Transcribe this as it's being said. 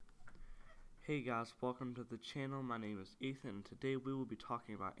Hey guys, welcome to the channel. My name is Ethan and today we will be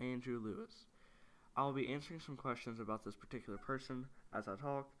talking about Andrew Lewis. I will be answering some questions about this particular person as I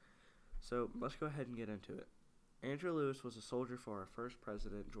talk, so let's go ahead and get into it. Andrew Lewis was a soldier for our first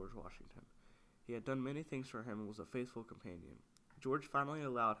president, George Washington. He had done many things for him and was a faithful companion. George finally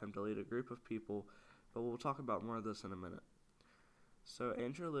allowed him to lead a group of people, but we'll talk about more of this in a minute. So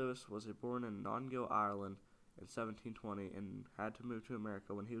Andrew Lewis was born in Nottingham, Ireland, in 1720 and had to move to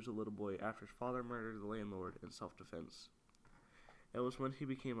America when he was a little boy after his father murdered the landlord in self-defense. It was when he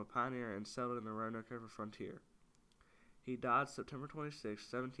became a pioneer and settled in the Roanoke River frontier. He died September 26,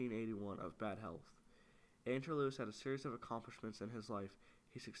 1781 of bad health. Andrew Lewis had a series of accomplishments in his life.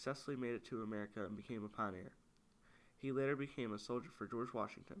 He successfully made it to America and became a pioneer. He later became a soldier for George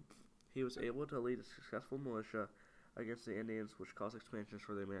Washington. He was able to lead a successful militia against the Indians, which caused expansions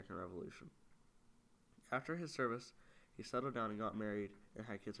for the American Revolution. After his service, he settled down and got married and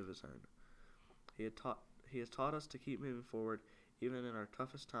had kids of his own. He has taught us to keep moving forward even in our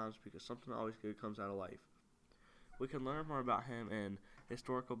toughest times because something always good comes out of life. We can learn more about him in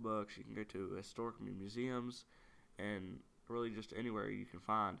historical books. You can go to historical museums and really just anywhere you can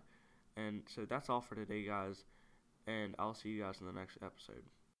find. And so that's all for today, guys, and I'll see you guys in the next episode.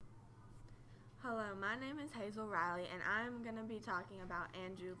 Hello, my name is Hazel Riley and I'm going to be talking about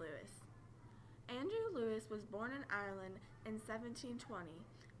Andrew Lewis. Andrew Lewis was born in Ireland in 1720,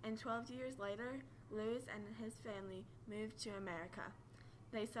 and 12 years later, Lewis and his family moved to America.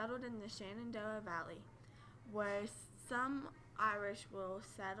 They settled in the Shenandoah Valley, where some Irish will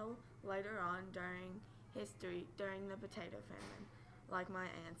settle later on during history during the potato famine, like my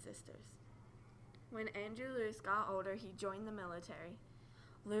ancestors. When Andrew Lewis got older, he joined the military.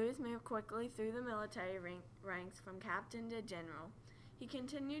 Lewis moved quickly through the military ranks from captain to general. He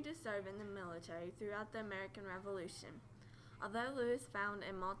continued to serve in the military throughout the American Revolution. Although Lewis fought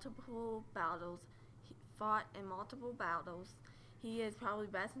in multiple battles, he is probably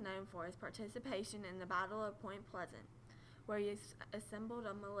best known for his participation in the Battle of Point Pleasant, where he assembled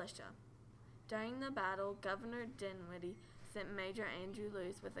a militia. During the battle, Governor Dinwiddie sent Major Andrew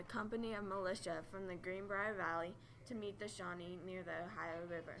Lewis with a company of militia from the Greenbrier Valley to meet the Shawnee near the Ohio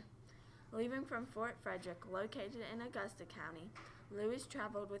River. Leaving from Fort Frederick, located in Augusta County, Lewis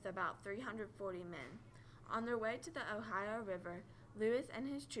traveled with about 340 men. On their way to the Ohio River, Lewis and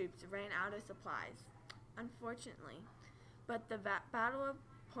his troops ran out of supplies, unfortunately. But the Battle of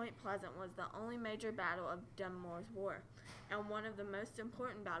Point Pleasant was the only major battle of Dunmore's War, and one of the most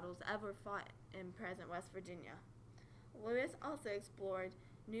important battles ever fought in present West Virginia. Lewis also explored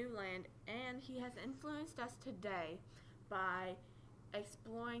new land, and he has influenced us today by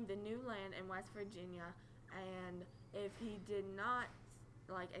exploring the new land in West Virginia. And if he did not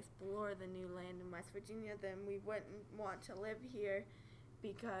explore the new land in West Virginia, then we wouldn't want to live here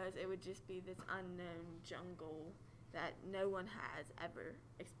because it would just be this unknown jungle that no one has ever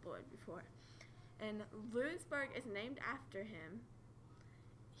explored before. And Lewisburg is named after him.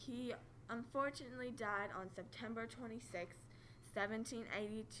 He unfortunately died on September 26,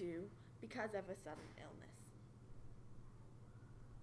 1782 because of a sudden illness.